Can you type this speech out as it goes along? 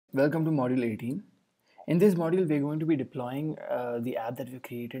Welcome to module 18. In this module, we're going to be deploying the app that we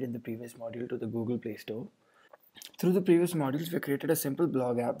created in the previous module to the Google Play Store. Through the previous modules, we created a simple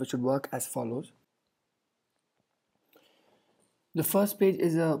blog app which would work as follows. The first page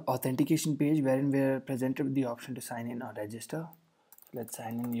is an authentication page wherein we're presented with the option to sign in or register. Let's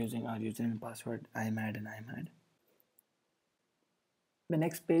sign in using our username and password, IMAD and IMAD. The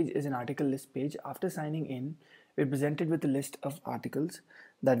next page is an article list page. After signing in, we're presented with a list of articles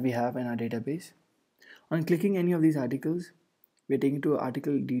that we have in our database. On clicking any of these articles, we're taken to an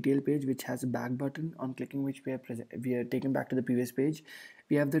article detail page which has a back button, on clicking which we are taken back to the previous page.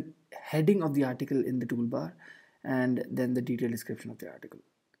 We have the heading of the article in the toolbar and then the detailed description of the article.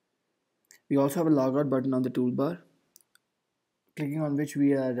 We also have a logout button on the toolbar, clicking on which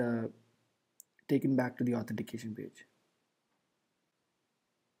we are taken back to the authentication page.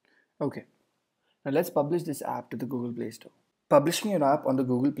 Okay, now let's publish this app to the Google Play Store. Publishing your app on the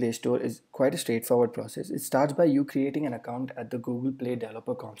Google Play Store is quite a straightforward process. It starts by you creating an account at the Google Play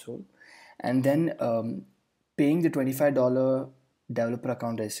Developer Console and then paying the $25 developer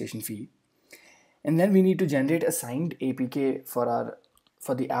account registration fee. And then we need to generate a signed APK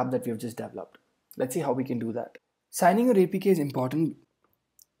for the app that we have just developed. Let's see how we can do that. Signing your APK is important.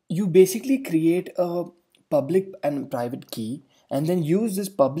 You basically create a public and private key and then use this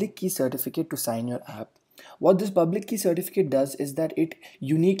public key certificate to sign your app. What this public key certificate does is that it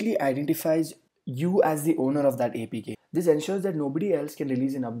uniquely identifies you as the owner of that APK. This ensures that nobody else can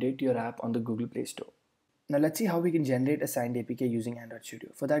release an update to your app on the Google Play Store. Now let's see how we can generate a signed APK using Android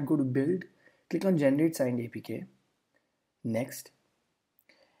Studio. For that, go to Build, click on Generate Signed APK, Next.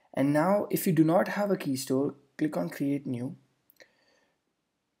 And now if you do not have a key store, click on Create New.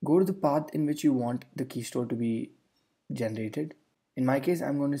 Go to the path in which you want the key store to be generated. In my case,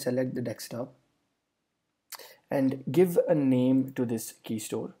 I'm going to select the desktop and give a name to this key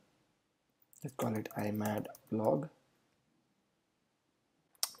store. Let's call it IMAD blog.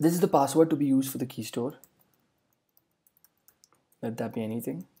 This is the password to be used for the key store. Let that be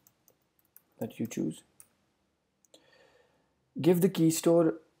anything that you choose. Give the key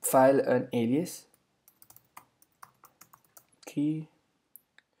store file an alias, key,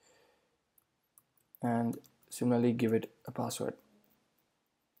 and similarly give it a password.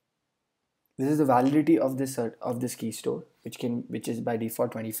 This is the validity of this key store, which is by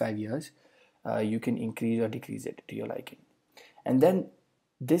default 25 years. You can increase or decrease it to your liking. And then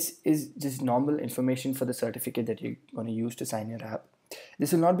this is just normal information for the certificate that you're going to use to sign your app.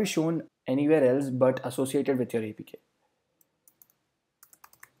 This will not be shown anywhere else but associated with your APK.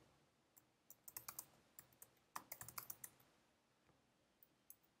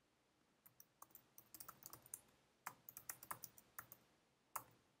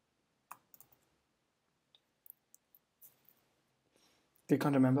 Click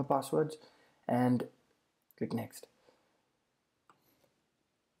on Remember Passwords and click Next.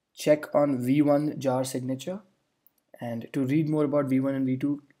 Check on V1 jar signature, and to read more about V1 and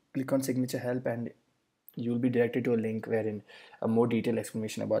V2, click on Signature Help and you'll be directed to a link wherein a more detailed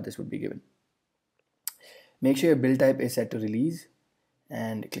explanation about this would be given. Make sure your build type is set to release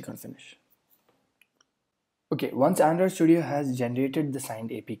and click on Finish. Okay, once Android Studio has generated the signed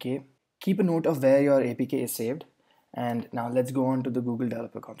APK, keep a note of where your APK is saved. And now let's go on to the Google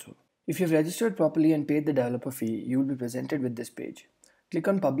Developer Console. If you've registered properly and paid the developer fee, you will be presented with this page. Click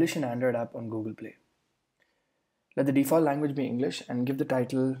on Publish an Android app on Google Play. Let the default language be English and give the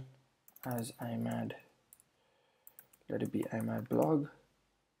title as IMAD. Let it be IMAD blog.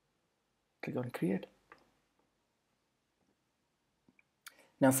 Click on Create.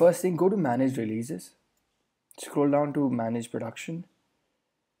 Now first thing, go to Manage Releases. Scroll down to Manage Production.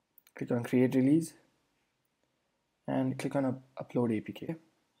 Click on Create Release. And click on Upload APK,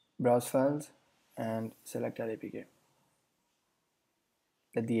 browse files, and select that APK.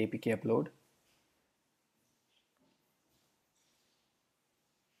 Let the APK upload.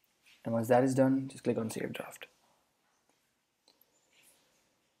 And once that is done, just click on Save Draft.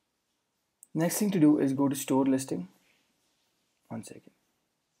 Next thing to do is go to Store Listing. One second.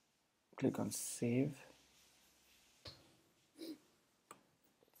 Click on Save.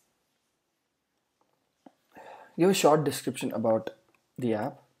 Give a short description about the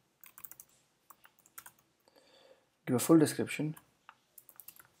app. Give a full description.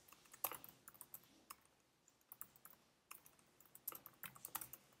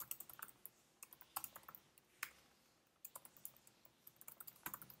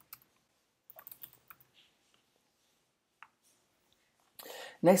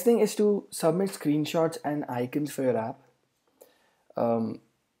 Next thing is to submit screenshots and icons for your app.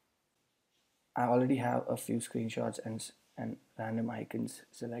 I already have a few screenshots and random icons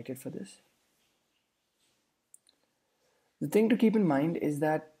selected for this. The thing to keep in mind is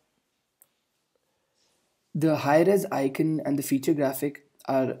that the high-res icon and the feature graphic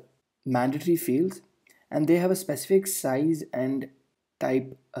are mandatory fields, and they have a specific size and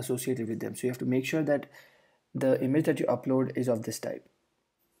type associated with them. So you have to make sure that the image that you upload is of this type.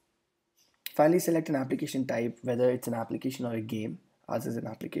 Finally, select an application type, whether it's an application or a game. Ours is an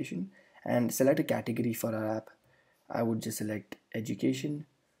application, and select a category for our app. I would just select education,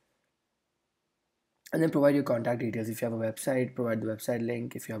 and then provide your contact details. If you have a website, provide the website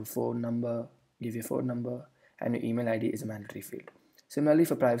link. If you have a phone number, give your phone number, and your email ID is a mandatory field. Similarly,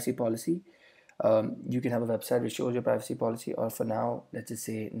 for privacy policy, you can have a website which shows your privacy policy, or for now, let's just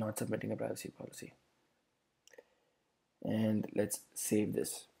say not submitting a privacy policy. And let's save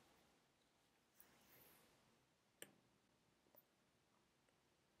this.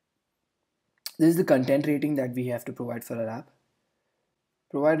 This is the content rating that we have to provide for our app.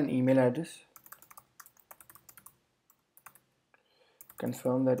 Provide an email address.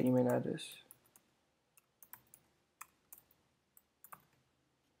 Confirm that email address.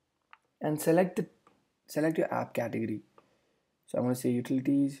 And select your app category. So I'm going to say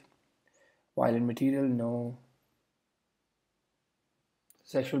utilities, violent material, no.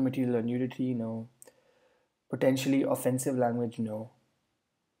 Sexual material or nudity, no. Potentially offensive language, no.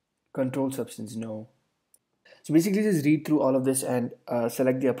 Controlled substance, no. So basically just read through all of this and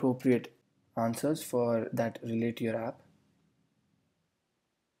select the appropriate answers for that relate to your app.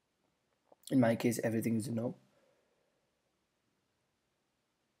 In my case, everything is a no.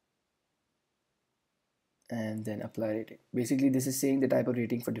 And then apply rating. Basically, this is saying the type of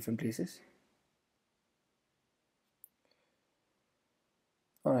rating for different places.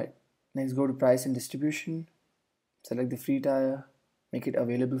 Alright, next go to price and distribution. Select the free tier, make it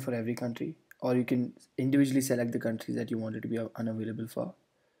available for every country, or you can individually select the countries that you want it to be unavailable for.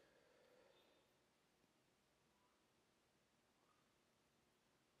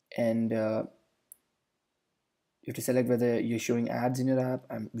 And you have to select whether you're showing ads in your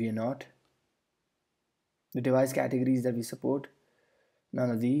app. We are not. The device categories that we support, none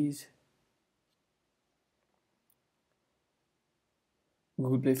of these.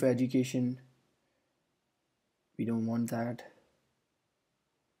 Google Play for education, we don't want that.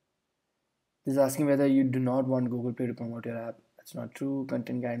 This is asking whether you do not want Google Play to promote your app. That's not true.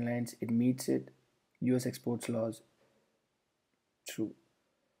 Content guidelines, it meets it. US exports laws, true.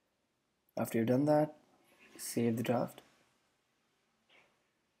 After you've done that, save the draft.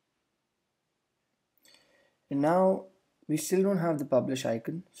 And now we still don't have the publish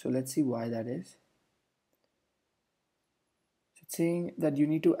icon, so let's see why that is. So it's saying that you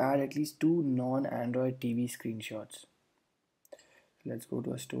need to add at least 2 non-Android TV screenshots. So let's go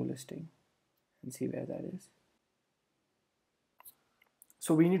to a store listing and see where that is.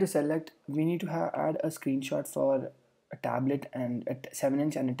 So we need to add a screenshot for a tablet, and a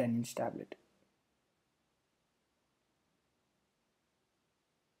 7-inch and a 10-inch tablet.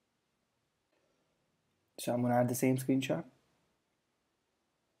 So I'm going to add the same screenshot.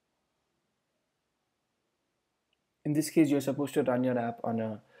 In this case, you're supposed to run your app on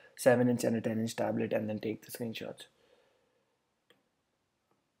a 7-inch and a 10-inch tablet and then take the screenshots.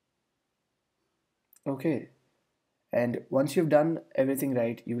 Okay. And once you've done everything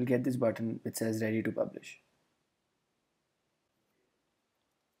right, you will get this button which says ready to publish.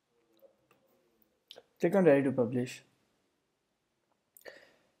 Click on ready to publish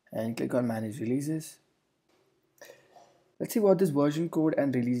and click on manage releases. Let's see what this version code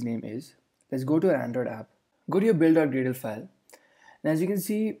and release name is. Let's go to our Android app. Go to your build.gradle file. And as you can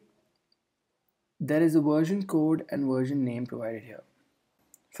see, there is a version code and version name provided here.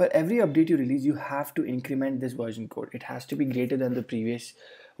 For every update you release, you have to increment this version code. It has to be greater than the previous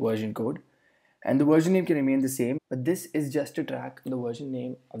version code. And the version name can remain the same, but this is just to track the version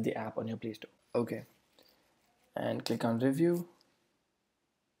name of the app on your Play Store. Okay. And click on review.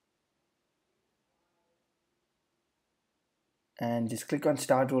 And just click on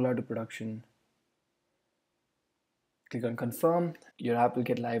start rollout to production. Click on confirm. Your app will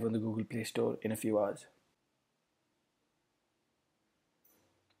get live on the Google Play Store in a few hours.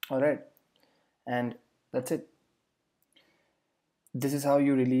 Alright, and that's it. This is how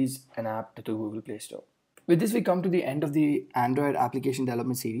you release an app to the Google Play Store. With this, we come to the end of the Android application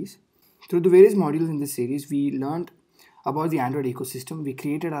development series. Through the various modules in this series, we learned about the Android ecosystem. We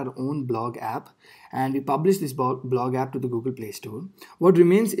created our own blog app and we published this blog app to the Google Play Store. What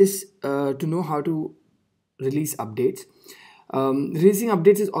remains is to know how to release updates. Releasing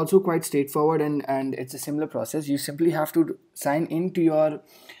updates is also quite straightforward, and it's a similar process. You simply have to sign into your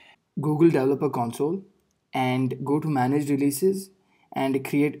Google Developer Console and go to manage releases and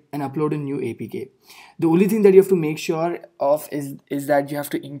create and upload a new APK. The only thing that you have to make sure of is that you have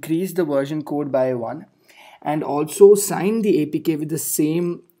to increase the version code by 1 and also sign the APK with the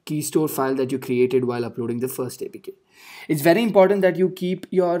same keystore file that you created while uploading the first APK. It's very important that you keep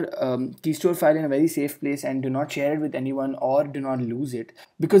your keystore file in a very safe place and do not share it with anyone or do not lose it,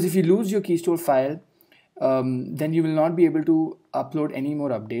 because if you lose your keystore file, then you will not be able to upload any more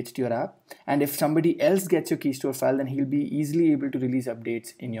updates to your app, and if somebody else gets your keystore file, then he'll be easily able to release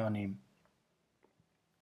updates in your name.